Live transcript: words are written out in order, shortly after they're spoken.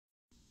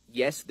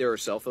Yes, there are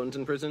cell phones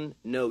in prison.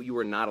 No, you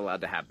are not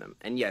allowed to have them.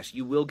 And yes,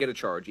 you will get a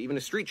charge, even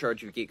a street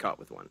charge if you get caught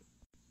with one.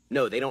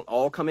 No, they don't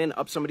all come in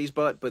up somebody's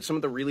butt, but some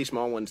of the really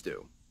small ones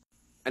do.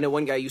 I know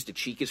one guy used to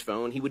cheek his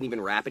phone. He wouldn't even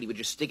wrap it. He would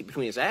just stick it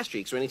between his ass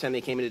cheeks. So anytime they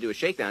came in to do a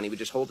shakedown, he would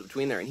just hold it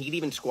between there. And he could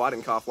even squat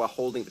and cough while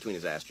holding it between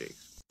his ass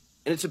cheeks.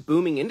 And it's a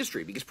booming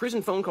industry because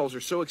prison phone calls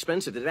are so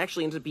expensive that it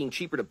actually ends up being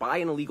cheaper to buy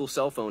an illegal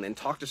cell phone and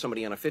talk to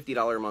somebody on a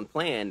 $50 a month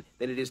plan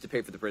than it is to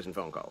pay for the prison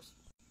phone calls.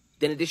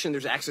 In addition,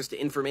 there's access to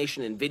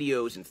information and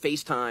videos and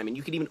FaceTime, and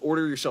you can even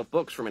order yourself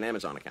books from an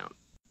Amazon account.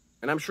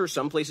 And I'm sure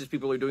some places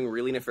people are doing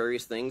really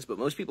nefarious things, but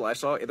most people I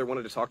saw either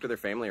wanted to talk to their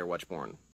family or watch porn.